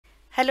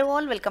Hello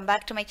all, welcome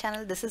back to my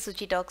channel. This is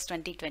Suchi Talks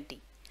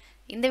 2020.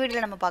 In this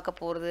video, we will talk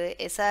about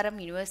SRM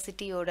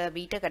University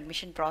B.Tech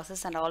admission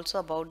process and also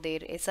about their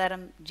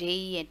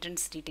SRMJEEE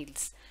entrance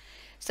details.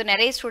 So,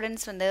 நிறைய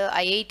students வந்து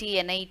IIT,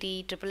 NIT,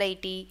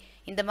 IIIT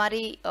இந்த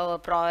மாதிரி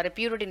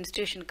reputed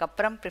institutionக்கு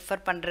அப்புறம் prefer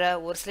பண்ற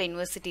ஒரு சில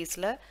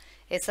universitiesல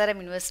SRM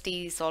University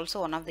is also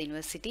one of the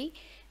university.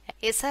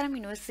 SRM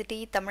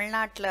University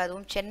தமிழ்நாட்டில்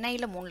அதுவும்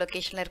சென்னையில் 3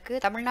 லொகேஷனில்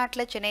இருக்குது.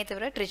 தமிழ்நாட்டில் சென்னை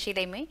தவிர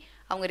திருச்சியிலையுமே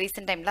அவங்க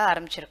ரீசெண்ட் டைமில்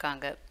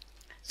ஆரம்பிச்சிருக்காங்க.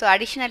 So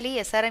additionally,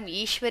 SRM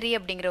Eeshwari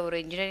அப்படிங்கிற ஒரு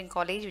engineering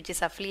college which is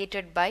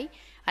affiliated by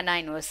Anna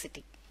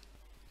University.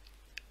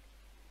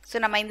 So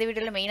நம்ம இந்த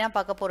வீடியோல மெயினா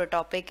பார்க்க போற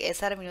டாபிக்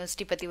SRM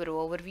University பத்தி ஒரு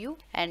overview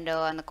and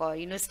அந்த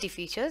university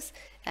features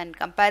and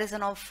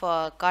comparison of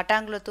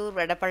Kattankulathur,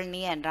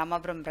 Vadapalani and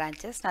Ramapuram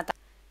branches.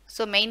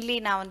 So mainly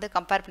நான் வந்து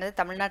கம்பேர் பண்ணது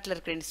தமிழ்நாட்டில்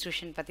இருக்கிற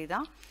இன்ஸ்டிடியூஷன் பத்தி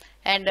தான்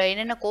and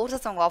என்னென்ன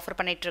கோர்சஸ் அவங்க ஆஃபர்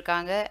பண்ணிட்டு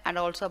இருக்காங்க and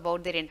also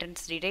about their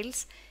entrance details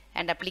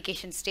and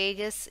application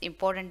stages,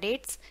 important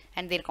dates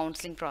and their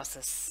counseling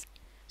process.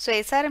 So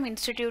SRM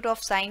Institute of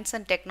Science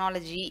and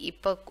Technology,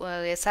 இப்போ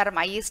SRM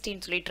IST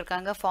ன்னு சொல்லிட்டு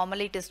இருக்காங்க.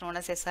 Formally it is known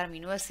as SRM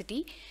University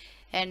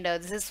and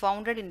this is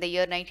founded in the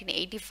year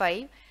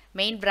 1985.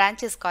 Main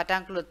branch is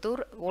Kattankulattur,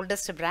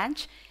 oldest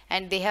branch,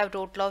 and they have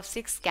total of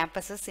 6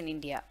 campuses in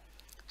India.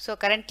 So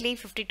currently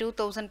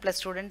 52,000 plus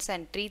students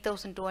and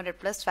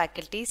 3,200 plus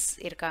faculties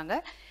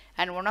இருக்காங்க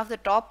and one of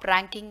the top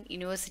ranking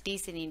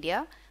universities in India.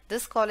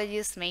 This college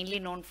is mainly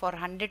known for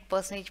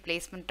 100%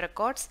 placement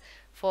records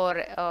for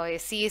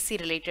CSC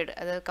related,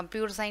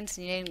 computer science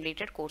engineering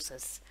related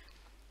courses.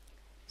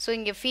 So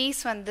inge fees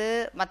வந்து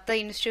மற்ற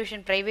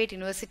institution private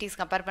universities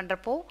compare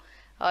பண்றப்போ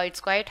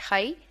it's quite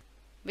high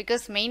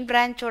because main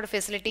branch ஓட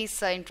facilities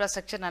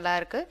infrastructure நல்லா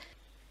இருக்கு.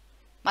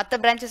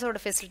 மற்ற branches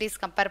ஓட facilities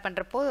compare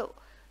பண்றப்போ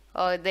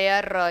they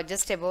are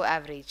just above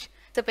average.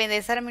 So இப்போ இந்த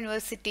SRM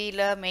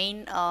Universityல main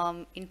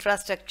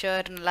infrastructure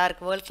நல்லா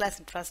இருக்கு, world class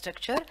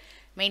infrastructure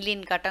mainly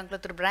in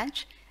Kattankulattur branch,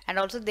 and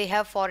also they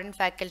have foreign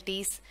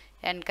faculties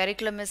and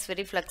curriculum is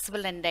very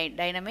flexible and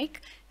dynamic,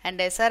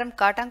 and SRM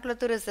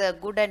Kattankulattur is a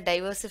good and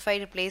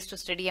diversified place to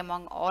study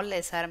among all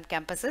SRM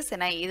campuses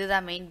and இது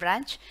தான் main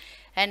branch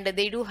and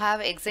they do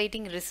have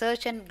exciting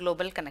research and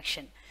global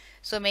connection.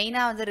 So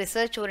மெயினாக வந்து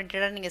research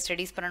ஓரியன்டாக நீங்கள்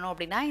studies பண்ணணும்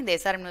அப்படின்னா இந்த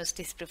SRM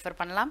universities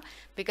prefer பண்ணலாம்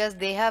பிகாஸ்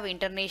தே ஹாவ்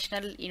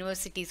இன்டர்நேஷ்னல்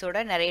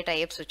யூனிவர்சிட்டிஸோட நிறைய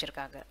டைப்ஸ்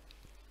வச்சுருக்காங்க.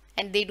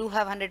 And they do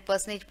have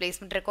 100%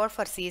 placement record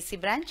for CSC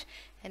branch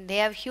and they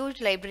have huge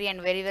library and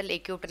very well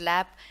equipped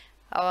lab,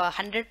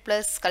 100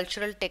 plus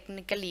cultural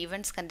technical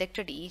events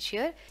conducted each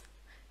year.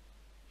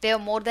 They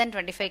have more than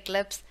 25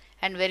 clubs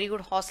and very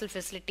good hostel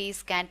facilities,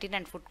 canteen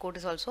and food court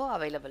is also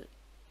available.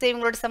 So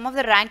இவங்களோட some of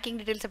the ranking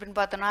details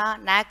அப்படின்னு பார்த்தோன்னா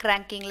NAC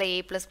rankingல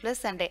A++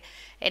 and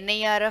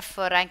NIRF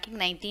ranking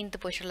 19th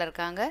positionல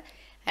இருக்காங்க.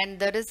 And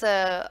there is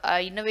a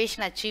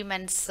innovation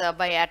achievements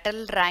by Atal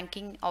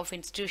ranking of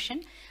institution,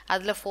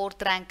 அதில்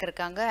 4th rank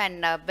இருக்காங்க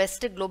and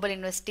best global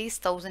universities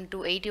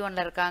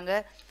 1281ல இருக்காங்க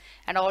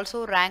and also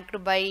ranked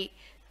by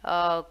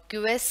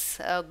QS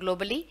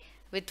globally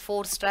with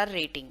 4-star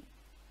rating.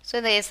 So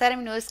இந்த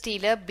SRM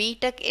யூனிவர்சிட்டியில்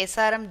B.Tech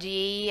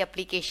SRMJEEE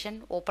application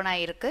open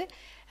ஆகிருக்கு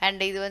and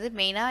இது வந்து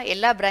மெயினாக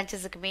எல்லா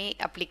பிரான்ச்சஸுக்குமே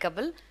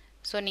applicable.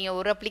 ஸோ நீங்கள்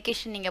ஒரு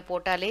அப்ளிகேஷன் நீங்கள்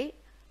போட்டாலே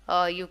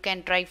you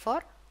can try for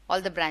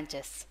all the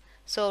branches.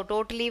 So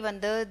totally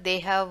வந்து they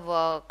have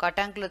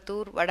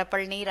Kattankulattur,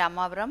 Vadapalani,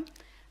 Ramapuram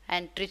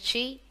and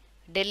Trichy,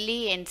 Delhi,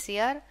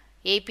 NCR,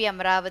 AP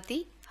Amravati,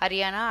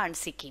 Haryana and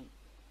Sikkim.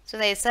 So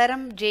the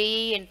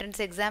SRMJEEE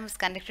entrance exam is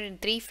conducted in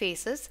 3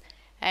 phases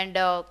and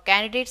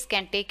candidates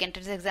can take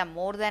entrance exam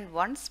more than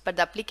once, but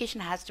the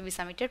application has to be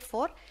submitted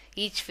for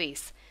each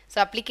phase. So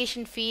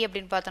application fee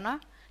அப்படின்னு பார்த்தோன்னா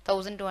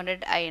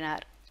 1200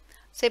 INR.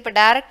 So இப்போ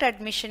direct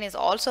admission is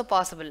also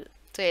possible.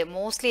 So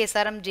mostly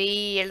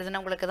SRMJEEE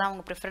எழுதுனவங்களுக்கு தான்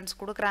அவங்க preference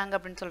கொடுக்குறாங்க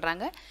அப்படின்னு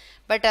சொல்கிறாங்க.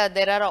 But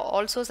there are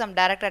also some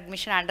direct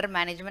admission under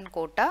management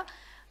quota.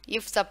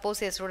 If suppose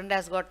a student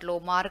has got low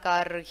mark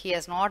or he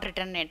has not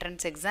written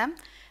entrance exam,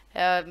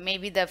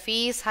 maybe the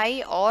fee is high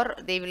or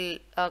they will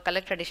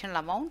collect additional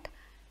amount.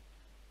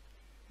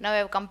 Now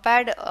I have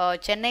compared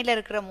சென்னையில்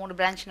இருக்கிற 3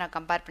 branch நான்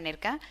compare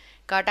பண்ணியிருக்கேன்,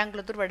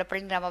 Kattankulathur,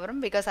 Vadapalani,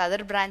 Ramapuram, because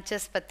other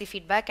branches பற்றி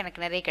feedback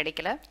எனக்கு நிறைய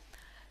கிடைக்கல.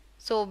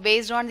 So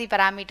based on the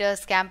parameters,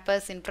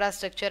 campus,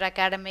 infrastructure,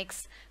 academics,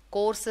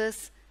 courses,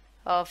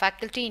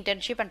 faculty,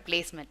 internship and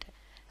placement.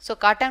 So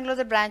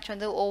Kattankulattur branch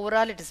வந்து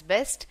overall it is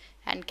best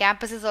and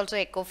campus is also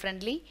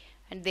eco-friendly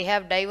and they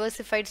have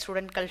diversified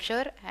student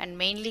culture and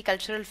mainly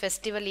cultural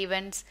festival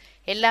events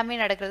எல்லாமே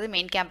நடக்கிறது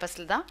main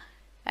கேம்பஸில் தான்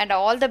and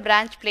all the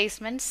branch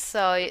placements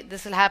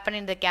this will happen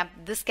in the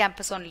this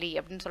campus only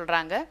அப்படின்னு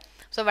சொல்கிறாங்க.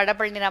 So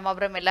Vadapalani,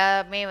 Ramapuram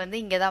எல்லாமே வந்து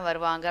இங்கே தான்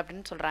வருவாங்க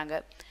அப்படின்னு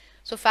சொல்கிறாங்க.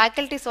 So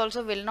faculties also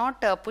will not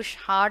push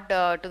hard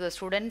to the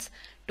students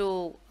to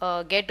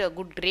get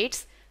good grades.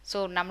 So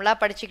நம்மளா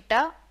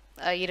படிச்சுக்கிட்டா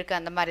இருக்கு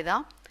அந்த மாதிரி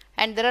தான்.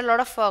 And there are a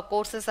lot of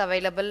courses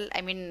available.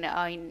 I mean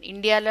in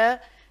இந்தியாவில்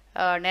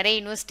நிறைய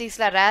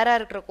யூனிவர்சிட்டிஸில் ரேராக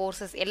இருக்கிற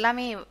கோர்சஸ்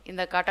எல்லாமே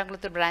இந்த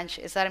காட்டாங்குளத்தூர் பிரான்ச்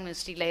SRM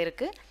யூனிவர்சிட்டியில்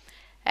இருக்குது.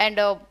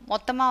 அண்ட்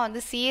மொத்தமாக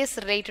வந்து CS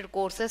related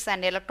courses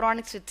and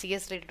electronics with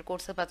CS related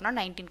courses பார்த்தோன்னா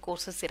 19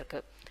 கோர்சஸ்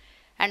இருக்குது.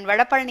 And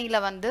Vadapalaniல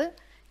வந்து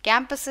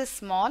campus is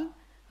small,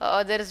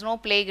 there is no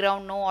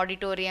playground, no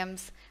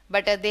auditoriums,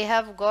 but they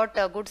have got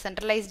a good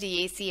centralized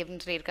AC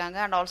அப்படின்னு சொல்லியிருக்காங்க.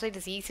 And also it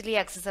is easily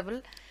accessible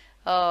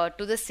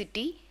to the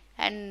city,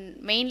 and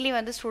mainly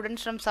வந்து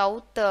students from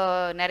south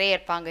நிறைய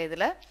இருப்பாங்க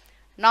இதில்.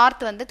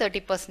 North வந்து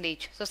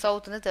 30%, so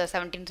south வந்து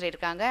 17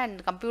 சொல்லியிருக்காங்க. And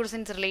computer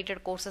science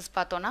related courses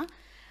பார்த்தோன்னா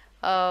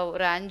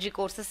ஒரு 5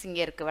 கோர்சஸ்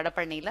இங்கே இருக்குது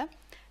வடபழனியில்.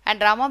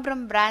 And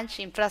Ramapuram branch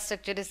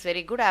infrastructure is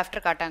very good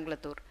after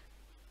Kattankulathur.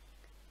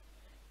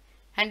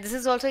 And this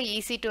is also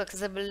easy to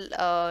accessible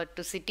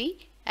to city.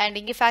 And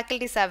இங்கே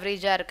ஃபேக்கல்டிஸ்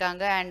அவரேஜாக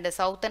இருக்காங்க. And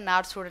south and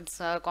north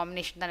students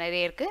combination தான்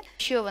நிறைய இருக்குது.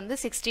 ரேஷியோ வந்து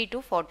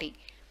 60:40.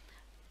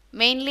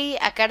 மெயின்லி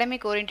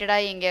அகாடமிக்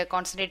ஓரியன்டாக இங்கே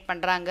கான்சன்ட்ரேட்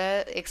பண்ணுறாங்க.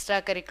 எக்ஸ்ட்ரா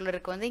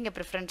கரிக்குலருக்கு வந்து இங்கே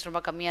ப்ரிஃபரன்ஸ் ரொம்ப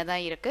கம்மியாக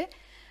தான் இருக்குது.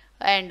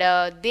 And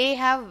they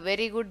have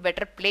very good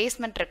better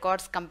placement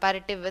records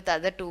comparative with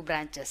other 2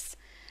 branches.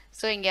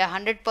 So இங்கே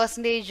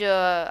 100%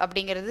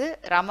 அப்படிங்கிறது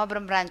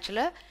ராமபுரம்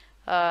பிரான்ச்சில்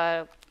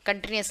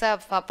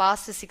கண்டினியூஸாக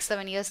பாஸ்ட்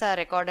 6-7 இயர்ஸாக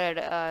ரெக்கார்டட்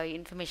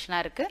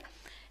இன்ஃபர்மேஷனாக இருக்குது.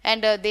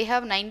 And they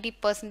have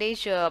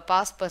 90%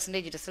 pass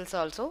percentage results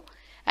also.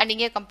 And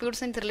இங்கே கம்ப்யூட்டர்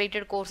சயின்ஸ்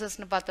ரிலேட்டட்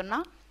கோர்சஸ்னு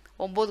பார்த்தோம்னா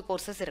 9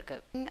 கோர்சஸ்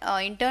இருக்குது.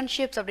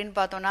 இன்டர்ன்ஷிப்ஸ் அப்படின்னு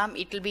பார்த்தோன்னா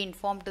it will be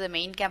inform to the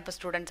main campus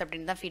students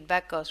அப்படின்னு தான்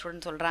ஃபீட்பேக்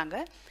ஸ்டூடெண்ட்ஸ் சொல்கிறாங்க.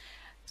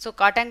 ஸோ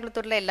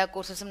காட்டாங்குளத்தூரில் எல்லா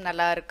கோர்சஸும்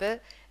நல்லா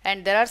இருக்குது.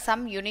 And there are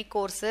some unique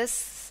courses.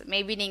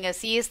 Maybe நீங்கள்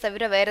சிஎஸ்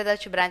தவிர வேறு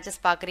ஏதாச்சும்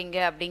பிரான்ச்சஸ் பார்க்குறீங்க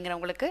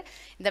அப்படிங்கிறவங்களுக்கு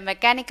இந்த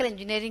mechanical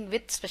engineering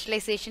with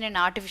specialisation in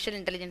artificial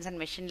intelligence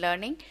and machine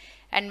learning,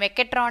 and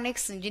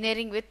mechatronics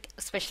engineering with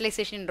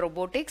specialization in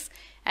robotics,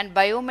 and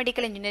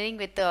biomedical engineering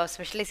with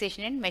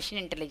specialization in machine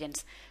intelligence.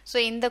 So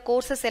in the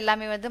courses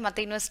ellame vandu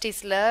matha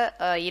universities la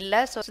illa.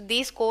 So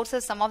these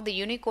courses, some of the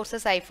unique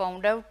courses I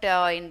found out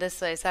in this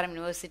SRM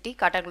University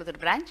Kattakulattur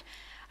branch.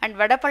 And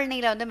Vadapalani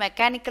la vandu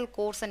mechanical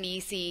course and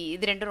ECE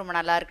idu rendu romba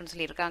nalla irukku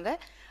sollirukanga.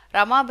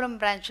 Ramapuram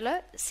branch la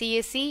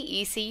CSE,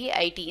 ECE,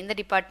 IT இந்த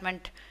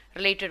department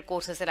related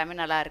courses ellame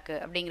nalla irukku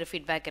அப்படிங்கிற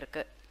feedback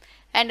irukku.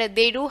 And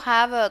they do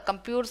have a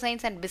computer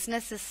science and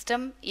business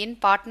system in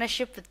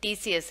partnership with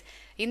TCS.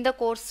 இந்த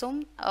கோர்ஸும்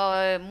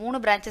 3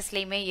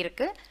 branchesலையுமே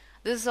இருக்கு.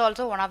 This is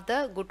also one of the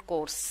good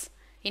course.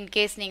 In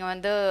case நீங்கள்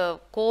வந்து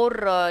core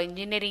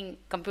engineering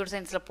computer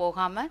சயின்ஸில்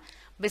போகாமல்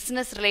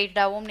business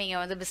ரிலேட்டடாகவும்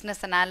நீங்கள் வந்து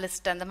business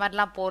analyst அந்த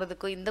மாதிரிலாம்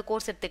போகிறதுக்கு இந்த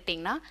கோர்ஸ்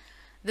எடுத்துக்கிட்டிங்கன்னா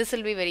this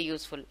will be very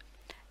useful.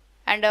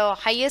 And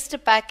highest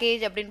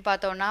package அப்படின்னு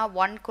பார்த்தோன்னா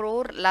 1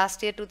 crore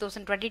லாஸ்ட் இயர்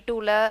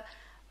 2022ல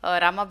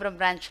ராமபுரம்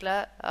பிரான்ச்சில்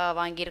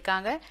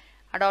வாங்கியிருக்காங்க.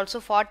 அண்ட் ஆல்சோ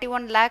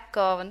 41 lakh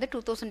வந்து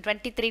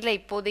 2023ல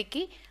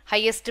இப்போதைக்கு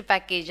ஹையஸ்ட்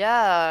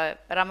பேக்கேஜாக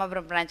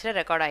ராமபுரம் பிரான்ச்சில்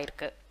ரெக்கார்ட்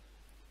ஆகிருக்கு.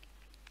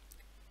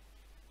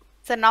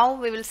 So now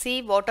we will see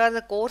what are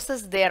the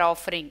courses they are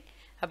offering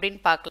அப்படின்னு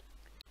பார்க்கலாம்.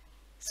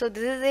 So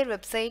this is there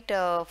website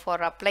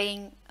for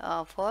applying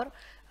for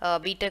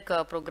B.Tech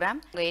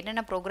program.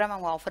 என்னென்ன program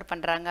அவங்க offer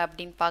பண்ணுறாங்க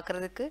அப்படின்னு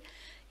பார்க்குறதுக்கு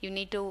you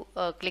need to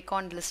click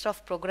on list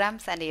of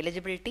programs and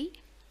eligibility.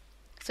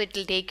 So it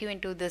will take you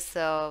in to this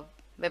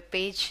web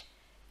page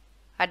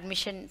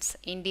admissions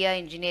India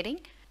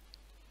engineering.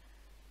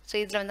 So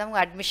இதில் வந்து அவங்க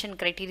admission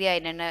criteria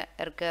என்னென்ன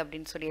இருக்குது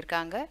அப்படின்னு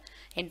சொல்லியிருக்காங்க.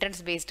 என்ட்ரன்ஸ்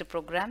பேஸ்டு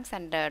ப்ரோக்ராம்ஸ்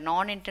அண்ட்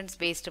நான் என்ட்ரன்ஸ்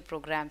பேஸ்டு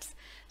ப்ரோக்ராம்ஸ்.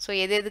 ஸோ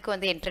எதுக்கு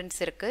வந்து என்ட்ரன்ஸ்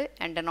இருக்குது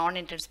அண்ட் நான்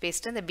என்ட்ரன்ஸ்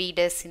பேஸ்டு இந்த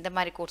BDES இந்த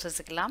மாதிரி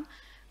கோர்சஸுக்கெல்லாம்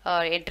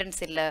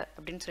என்ட்ரன்ஸ் இல்லை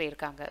அப்படின்னு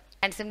சொல்லியிருக்காங்க.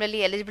 And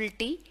similarly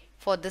eligibility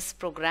for this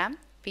program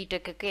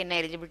B.Techக்கு என்ன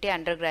எலிஜிபிலிட்டி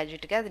அண்டர்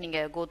கிராஜுவேட்டுக்கு அது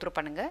நீங்கள் கோ த்ரூ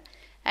பண்ணுங்கள்.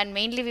 And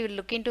mainly we will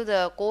look in to the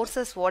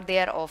courses what they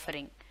are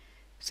offering.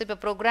 So இப்போ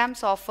ப்ரோக்ராம்ஸ்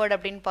ஆஃபர்ட்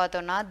அப்படின்னு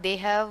பார்த்தோன்னா they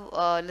have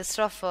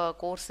list of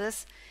courses.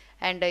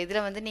 And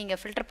இதில் வந்து நீங்கள்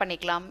ஃபில்டர்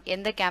பண்ணிக்கலாம்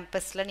எந்த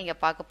கேம்பஸில் நீங்கள்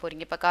பார்க்க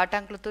போகிறீங்க. இப்போ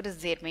Kattankulathur is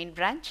there main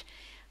branch.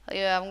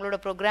 அவங்களோட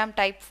ப்ரோக்ராம்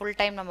டைப் ஃபுல்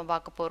டைம் நம்ம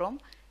பார்க்க போகிறோம்.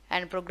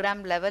 And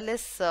program level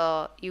is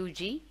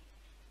UG.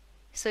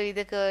 So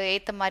இதுக்கு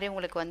ஏற்ற மாதிரி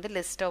உங்களுக்கு வந்து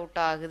லிஸ்ட் அவுட்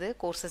ஆகுது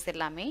கோர்சஸ்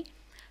எல்லாமே.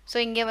 ஸோ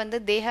இங்கே வந்து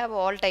they have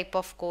all type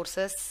of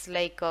courses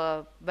like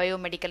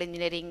biomedical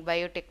engineering,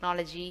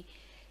 biotechnology,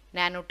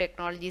 nano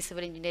technology,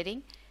 civil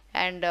engineering,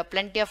 and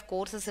plenty of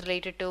courses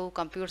related to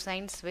computer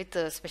science with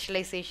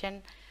specialization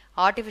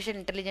artificial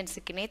intelligence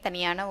க்குனே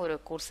தனியான ஒரு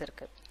கோர்ஸ்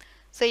இருக்குது.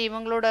 So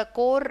இவங்களோட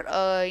core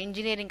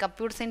engineering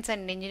computer science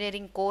and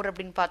engineering core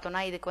அப்படின்னு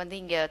பார்த்தோன்னா இதுக்கு வந்து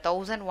இங்கே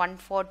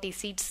 1140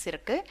 seeds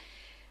இருக்குது.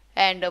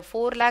 And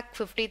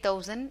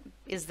 4,50,000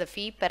 is the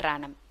fee per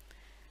annum.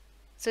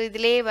 So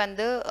இதிலே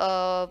வந்து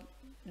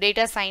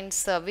data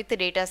science with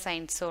data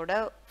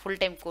சயின்ஸோட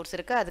full time course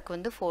இருக்குது. அதுக்கு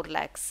வந்து 4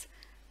 lakhs.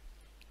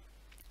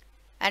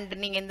 அண்ட்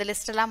நீங்கள் இந்த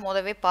லிஸ்ட்டெல்லாம்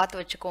முதவே பார்த்து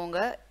வச்சுக்கோங்க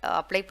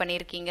அப்ளை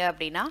பண்ணியிருக்கீங்க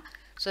அப்படின்னா.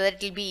 So that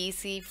it will be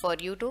easy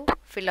for you to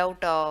fill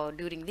out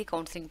during the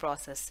counselling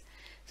process.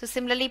 So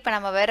similarly இப்போ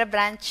நம்ம வேறு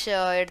பிரான்ச்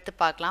எடுத்து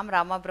பார்க்கலாம்.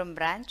 ராமபுரம்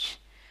பிரான்ச்.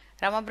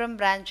 ராமபுரம்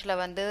பிரான்ச்சில்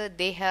வந்து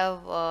they have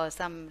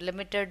some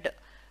limited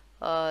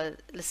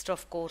list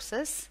of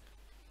courses.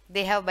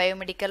 They have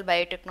biomedical,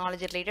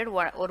 biotechnology related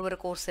ஒரு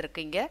course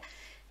இருக்குது இங்கே.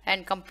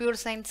 And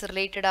computer science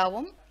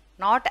ரிலேட்டடாகவும்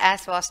not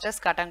as vast as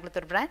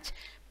Kattakulattur branch,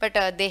 but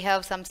they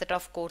have some set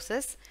of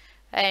courses.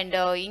 And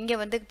இங்கே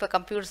வந்து இப்போ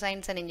computer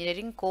science and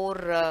engineering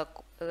core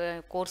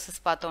courses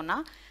பார்த்தோன்னா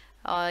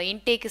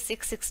intake is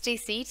 660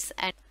 seats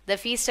and the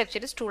fee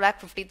structure is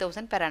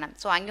 2,50,000 per annum.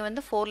 So அங்கே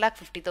வந்து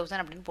 4,50,000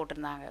 அப்படின்னு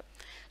போட்டிருந்தாங்க.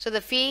 So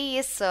the fee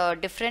is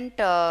different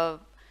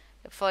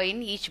for in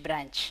each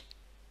branch.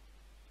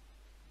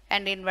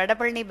 And in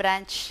Vadapalani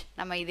branch,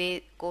 நம்ம இதே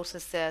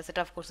courses set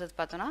of courses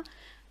பார்த்தோன்னா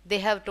they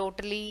have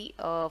totally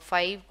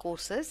 5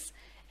 courses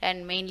and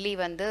mainly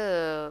வந்து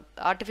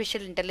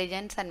artificial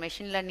intelligence and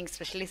machine learning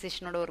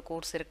specialization ஓட ஒரு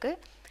course இருக்கு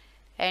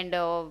and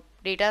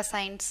data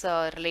science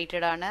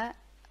related ஆன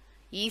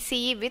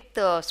ECE with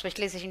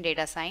specialization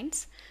data science.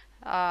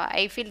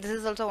 I feel this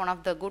is also one of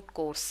the good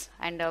course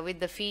and with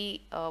the fee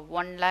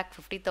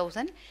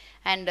 1,50,000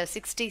 and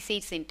 60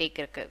 seats intake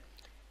இருக்கு.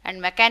 And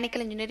mechanical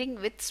engineering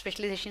with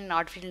specialization in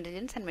artificial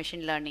intelligence and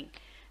machine learning.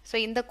 So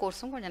இந்த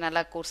கோர்ஸும் கொஞ்சம் நல்ல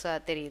கோர்ஸாக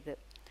தெரியுது.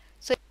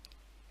 So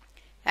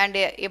and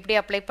எப்படி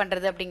apply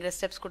பண்ணுறது அப்படிங்கிற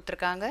steps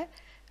கொடுத்துருக்காங்க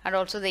and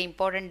also the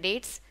important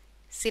dates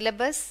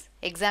syllabus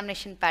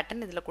examination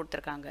pattern இதில்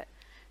கொடுத்துருக்காங்க.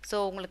 ஸோ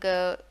உங்களுக்கு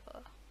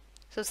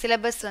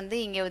சிலபஸ் வந்து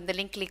இங்கே இந்த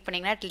லிங்க் கிளிக்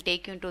பண்ணிங்கன்னா it will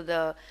take you to the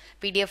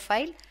PDF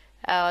file.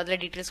 அதில்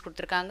டீட்டெயில்ஸ்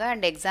கொடுத்துருக்காங்க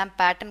அண்ட் எக்ஸாம்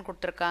பேட்டர்ன்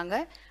கொடுத்துருக்காங்க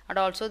and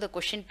also the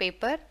question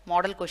paper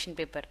model question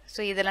paper. So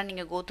இதெல்லாம்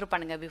நீங்கள் கோ த்ரூ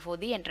பண்ணுங்கள் before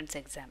the entrance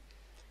exam.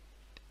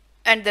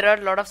 And there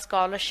are lot of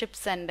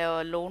scholarships and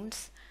loans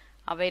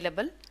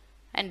available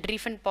and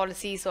refund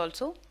policies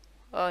also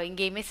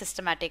இங்கேயுமே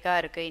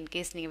சிஸ்டமேட்டிக்காக இருக்குது.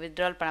 In case நீங்கள்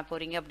withdrawal பண்ண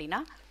போகிறீங்க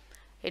அப்படின்னா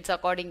it's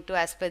according to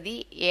as per the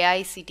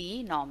AICTE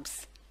norms.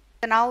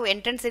 now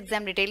entrance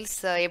exam details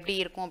எப்படி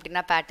இருக்கும்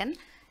அப்படின்னா pattern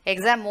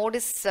exam mode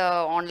is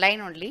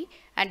online only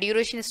and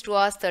duration is 2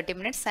 hours 30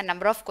 minutes and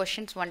number of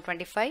questions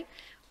 125,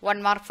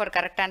 1 mark for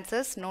correct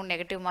answers, no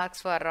negative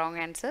marks for wrong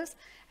answers,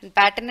 and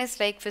pattern is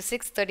like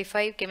physics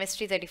 35,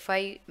 chemistry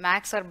 35,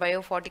 maths or bio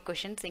 40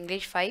 questions,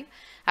 English 5,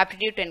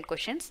 aptitude 10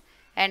 questions.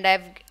 And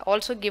I've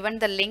also given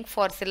the link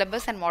for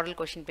syllabus and model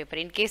question paper.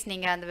 In case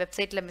நீங்க அந்த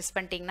வெப்சைட்ல miss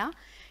பண்ணிட்டீங்கன்னா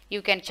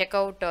you can check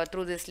out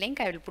through this link.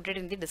 I will put it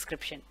in the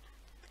description.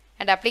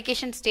 And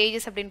application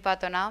stages அப்படின்னு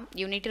பார்த்தோன்னா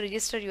you need to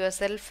register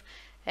yourself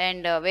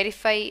and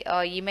verify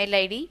email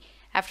ID.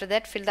 After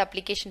that fill the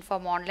application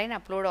form online,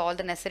 upload all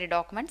the necessary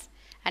documents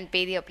and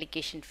pay the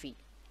application fee.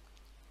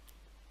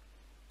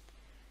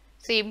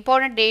 So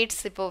important dates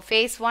இப்போ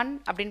phase 1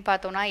 அப்படின்னு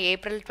பார்த்தோன்னா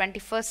April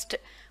 21st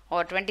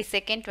or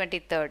 22nd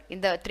 23rd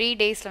இந்த 3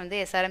 daysல வந்து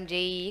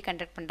SRMJEEE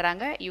conduct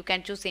பண்ணுறாங்க. You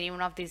can choose any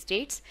one of these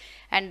dates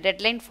and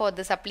deadline for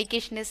this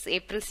application is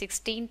April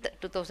 16th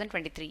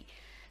 2023.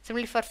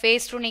 Similarly for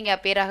phase 2 நீங்கள்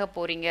appear ஆக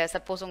போகிறீங்க.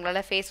 Suppose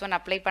உங்களால் phase 1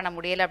 அப்ளை பண்ண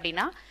முடியலை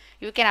அப்படின்னா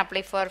you can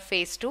apply for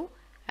phase 2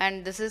 and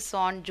this is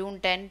on June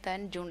 10th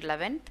and June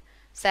 11th,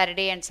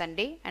 Saturday and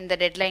Sunday, and the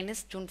deadline is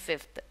June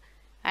 5th.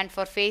 And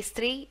for phase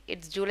 3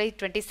 it's July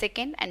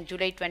 22nd and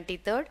July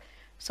 23rd.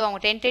 So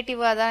அவங்க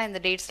tentative-ஆக தான்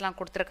இந்த டேட்ஸ்லாம்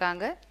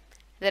கொடுத்துருக்காங்க.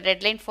 The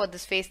deadline for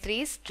this phase 3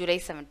 is July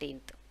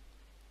 17th.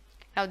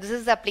 Now this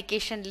is the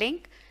application link.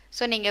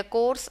 So நீங்கள்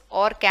course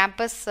or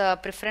campus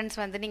preference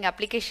வந்து நீங்கள்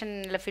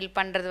applicationல fill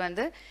பண்ணுறது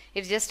வந்து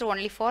it's just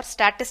only for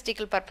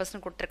statistical purpose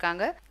னு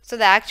கொடுத்துருக்காங்க. So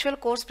the actual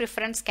course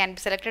preference can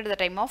be selected at the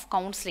time of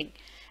counseling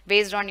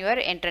based on your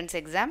entrance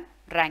exam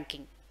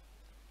ranking.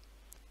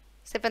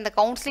 So இப்போ இந்த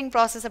counselling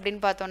process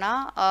அப்படின்னு பார்த்தோன்னா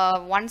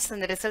ஒன்ஸ்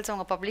இந்த ரிசல்ட்ஸ்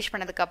அவங்க பப்ளிஷ்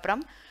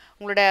பண்ணதுக்கப்புறம்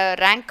உங்களோட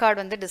ரேங்க் கார்டு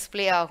வந்து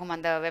டிஸ்பிளே ஆகும்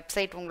அந்த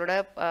வெப்சைட் உங்களோட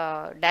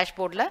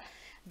டேஷ்போர்டில்.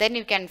 Then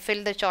you can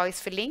fill the choice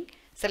filling,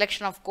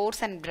 selection of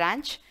course and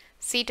branch,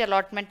 seat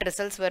allotment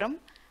results வரும்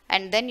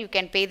and then you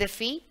can pay the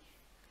fee.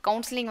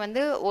 Counselling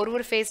வந்து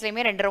ஒரு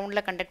ஃபேஸ்லையுமே 2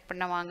 ரவுண்டில் கண்டக்ட்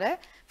பண்ணுவாங்க.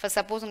 ஃபர்ஸ்ட்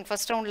சப்போஸ் உங்கள்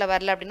ஃபர்ஸ்ட் ரவுண்டில்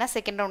வரல அப்படின்னா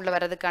செகண்ட் ரவுண்டில்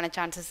வரதுக்கான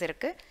சான்சஸ்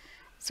இருக்குது.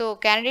 So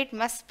candidate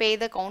must be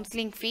the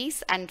counselling fees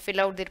and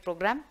fill out their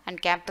program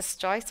and campus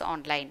choice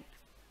online.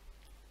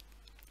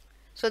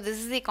 So this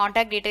is the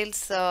contact details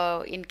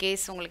in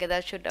case உங்களுக்கு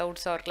ஏதாச்சும்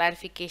doubts or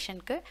clarification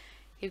க்கு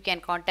you can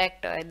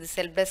contact this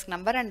help desk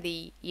number and the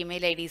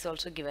email ID is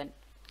also given.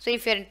 So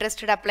if you are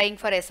interested applying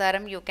for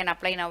SRM you can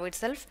apply now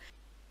itself.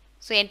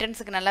 So entrance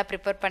க்கு நல்லா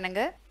prepare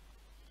பண்ணுங்க.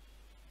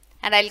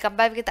 And I'll come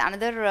back with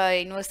another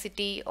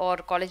university or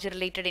college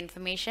related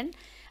information.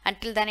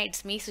 Until then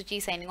it's me Suchi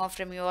signing off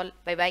from you all.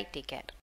 Bye bye, take care.